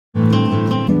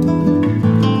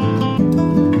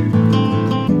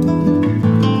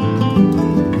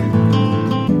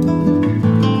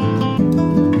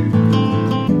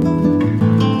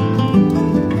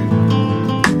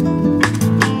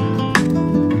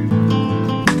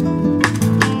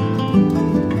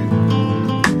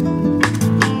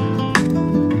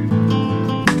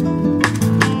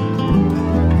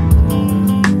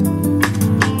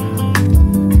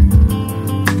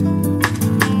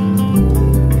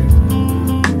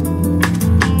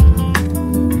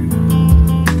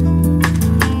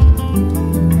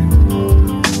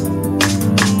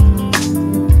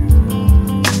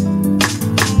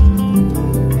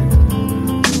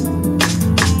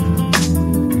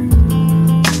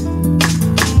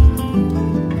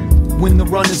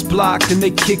run is blocked and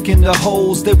they kick in the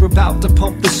holes. They're about to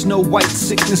pump the snow white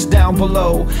sickness down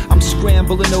below. I'm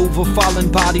scrambling over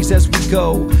fallen bodies as we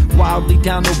go wildly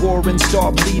down the war and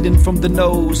start bleeding from the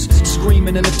nose.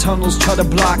 Screaming in the tunnels, try to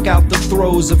block out the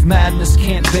throes of madness.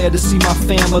 Can't bear to see my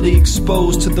family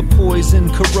exposed to the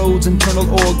poison. Corrodes internal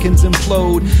organs,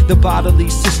 implode the bodily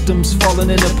systems falling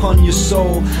in upon your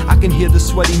soul. I can hear the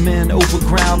sweaty men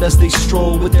overground as they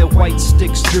stroll with their white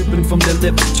sticks dripping from their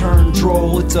lips turned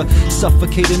droll. It's a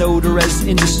suffocating odor as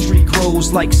industry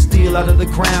grows like steel out of the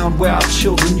ground where our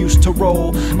children used to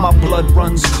roll. My blood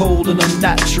runs cold, an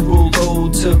unnatural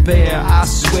load to bear. I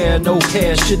swear no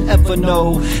hair should ever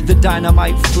know. The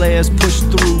dynamite flares push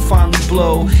through, finally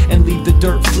blow, and leave the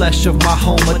dirt flesh of my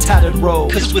home a tattered row.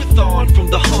 Cause we're thawing from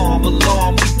the harm,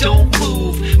 alarm, we don't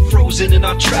move. Frozen in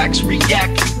our tracks,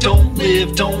 react, we don't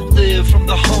live from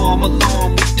the harm,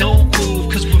 alarm, we don't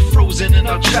move. Cause we're frozen in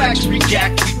our tracks,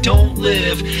 react, we don't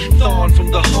live. Thawing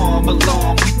from the harm,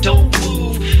 alarm, we don't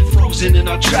move. Frozen in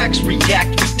our tracks, react,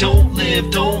 we don't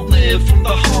live from the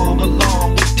harm,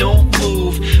 alarm, we don't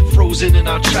move. Frozen in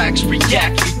our tracks,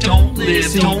 react, we don't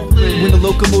live. When a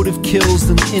locomotive kills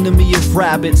an enemy of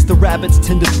rabbits, the rabbits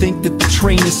tend to think that the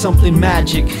train is something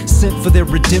magic, sent for their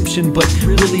redemption, but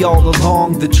really all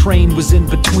along the train was in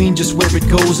between, just where it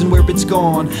goes and where it's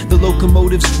gone. The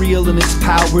locomotive's real and its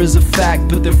power is a fact,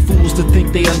 but they're fools to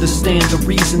think they understand the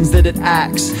reasons that it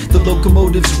acts. The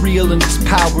locomotive's real and its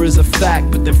power is a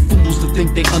fact, but they're fools to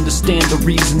think they understand the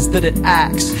reasons that it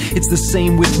acts. It's the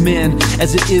same with men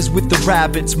as it is with the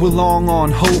rabbits. We're long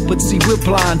on hope, but see we're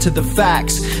blind to the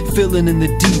facts, filling in the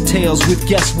details with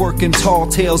guesswork and tall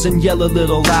tales, and yell a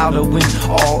little louder when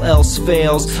all else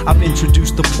fails. I've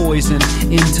introduced the poison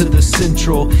into the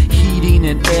central heating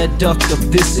and air duct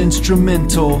of this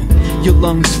instrumental. Your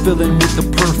lungs filling with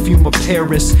the perfume of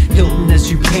Paris Hilton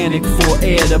as you panic for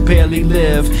air to barely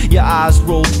live. Your eyes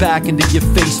roll back into your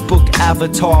Facebook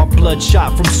avatar,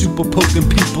 bloodshot from super poking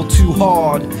people too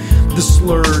hard. The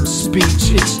slurred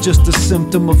speech, it's just a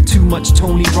symptom of too much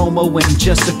Tony Romo and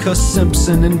Jessica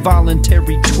Simpson.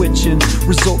 Involuntary twitching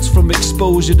results from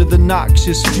exposure to the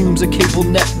noxious fumes of cable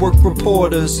network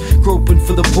reporters. Groping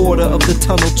for the border of the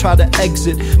tunnel, try to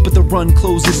exit, but the run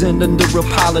closes in under a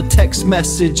pile of text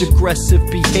message. Aggressive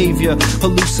behavior,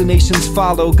 hallucinations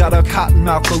follow. Got a cotton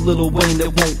mouth, a Lil Wayne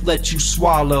that won't let you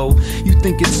swallow. You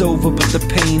think it's over, but the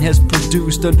pain has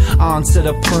produced an onset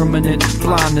of permanent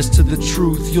blindness to the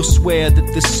truth. You'll swear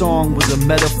that this song was a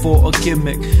metaphor or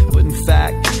gimmick, but in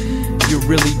fact, you're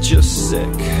really just sick.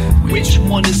 Which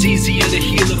one is easier to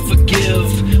heal or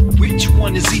forgive? Which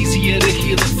one is easier to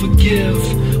heal or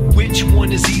forgive? Which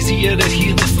one is easier to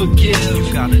heal or forgive?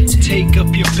 You gotta take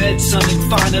up your bed, son, and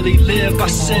finally live. I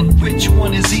said, which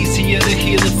one is easier to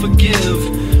heal or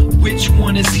forgive? Which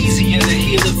one is easier to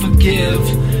heal or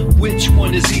forgive? Which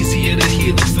one is easier to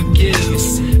heal or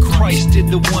forgive? Christ did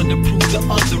the one to prove the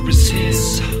other is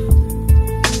his.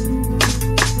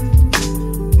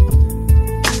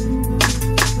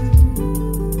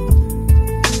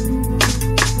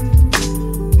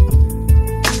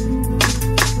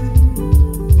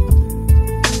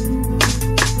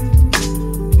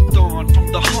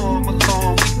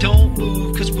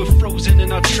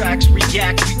 Tracks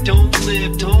react, we don't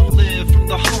live from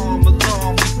the harm,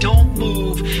 alarm, we don't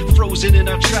move. Frozen in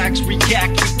our tracks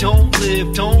react, we don't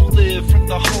live from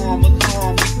the harm,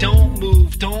 alarm, we don't